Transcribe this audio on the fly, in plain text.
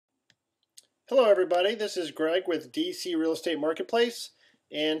Hello everybody, this is Greg with DC Real Estate Marketplace,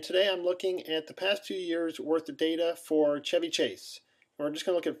 and today I'm looking at the past 2 years worth of data for Chevy Chase. We're just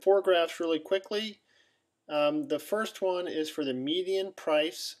going to look at 4 graphs really quickly. The first one is for the median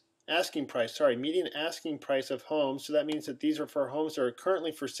asking price of homes. So that means that these are for homes that are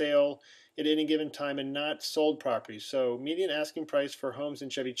currently for sale at any given time and not sold properties. So median asking price for homes in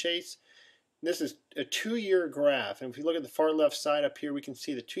Chevy Chase. This is a 2-year graph, and if you look at the far left side up here, we can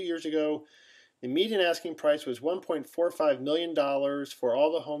see that 2 years ago the median asking price was $1.45 million for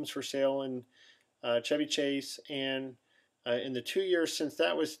all the homes for sale in Chevy Chase, and in the 2 years since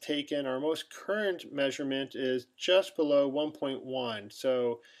that was taken, our most current measurement is just below 1.1.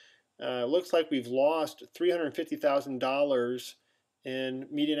 So it looks like we've lost $350,000 in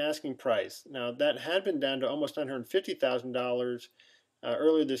median asking price. Now that had been down to almost $950,000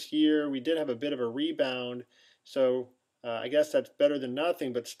 earlier this year. We did have a bit of a rebound, so I guess that's better than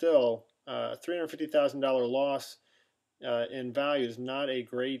nothing, but still $350,000 loss in value is not a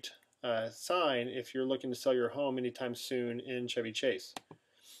great sign if you're looking to sell your home anytime soon in Chevy Chase.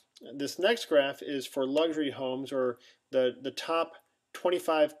 This next graph is for luxury homes, or the top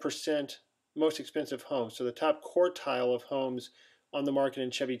 25% most expensive homes. So the top quartile of homes on the market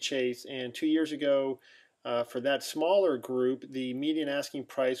in Chevy Chase. And 2 years ago, for that smaller group, the median asking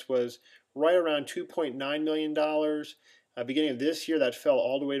price was right around $2.9 million. Beginning of this year, that fell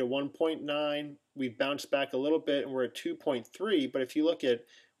all the way to 1.9. We've bounced back a little bit, and we're at 2.3. But if you look at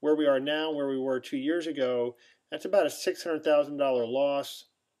where we are now and where we were 2 years ago, that's about a $600,000 loss.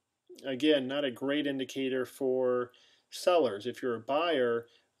 Again, not a great indicator for sellers. If you're a buyer,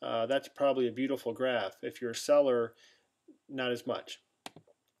 that's probably a beautiful graph. If you're a seller, not as much.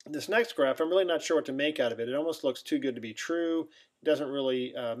 This next graph, I'm really not sure what to make out of it. It almost looks too good to be true. It doesn't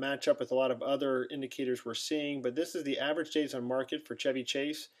really match up with a lot of other indicators we're seeing, but this is the average days on market for Chevy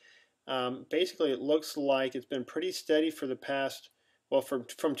Chase. Basically, it looks like it's been pretty steady for the past, well,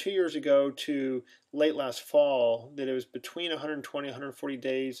 from 2 years ago to late last fall, that it was between 120 and 140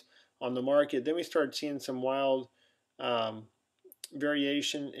 days on the market. Then we started seeing some wild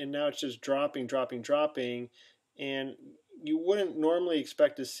variation, and now it's just dropping. And you wouldn't normally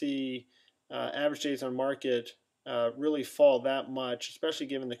expect to see average days on market really fall that much, especially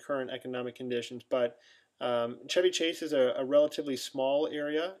given the current economic conditions. But Chevy Chase is a relatively small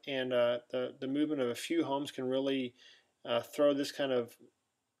area, and the movement of a few homes can really throw this kind of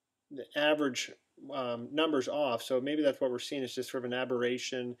average numbers off. So maybe that's what we're seeing, is just sort of an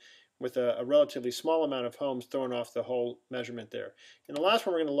aberration with a relatively small amount of homes throwing off the whole measurement there. And the last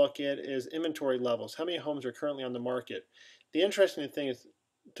one we're going to look at is inventory levels. How many homes are currently on the market? The interesting thing is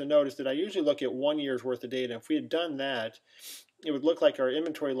to notice that I usually look at 1 year's worth of data. If we had done that, it would look like our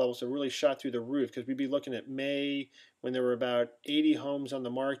inventory levels have really shot through the roof, because we'd be looking at May when there were about 80 homes on the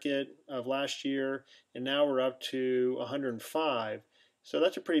market of last year, and now we're up to 105. So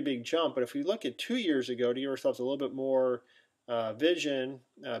that's a pretty big jump. But if we look at 2 years ago to give ourselves a little bit more vision,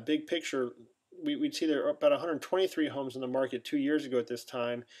 big picture, we'd see there are about 123 homes on the market 2 years ago at this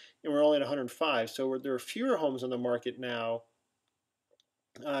time, and we're only at 105. So there are fewer homes on the market now.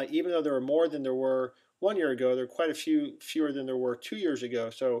 Even though there are more than there were 1 year ago, there are quite a few fewer than there were 2 years ago.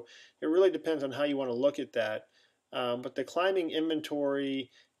 So it really depends on how you want to look at that. But the climbing inventory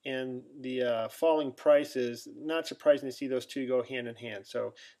and the falling prices, not surprising to see those two go hand in hand.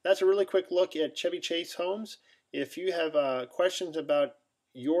 So that's a really quick look at Chevy Chase homes. If you have questions about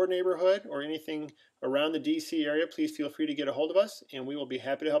your neighborhood or anything around the DC area, please feel free to get a hold of us, and we will be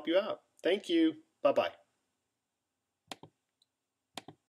happy to help you out. Thank you. Bye-bye.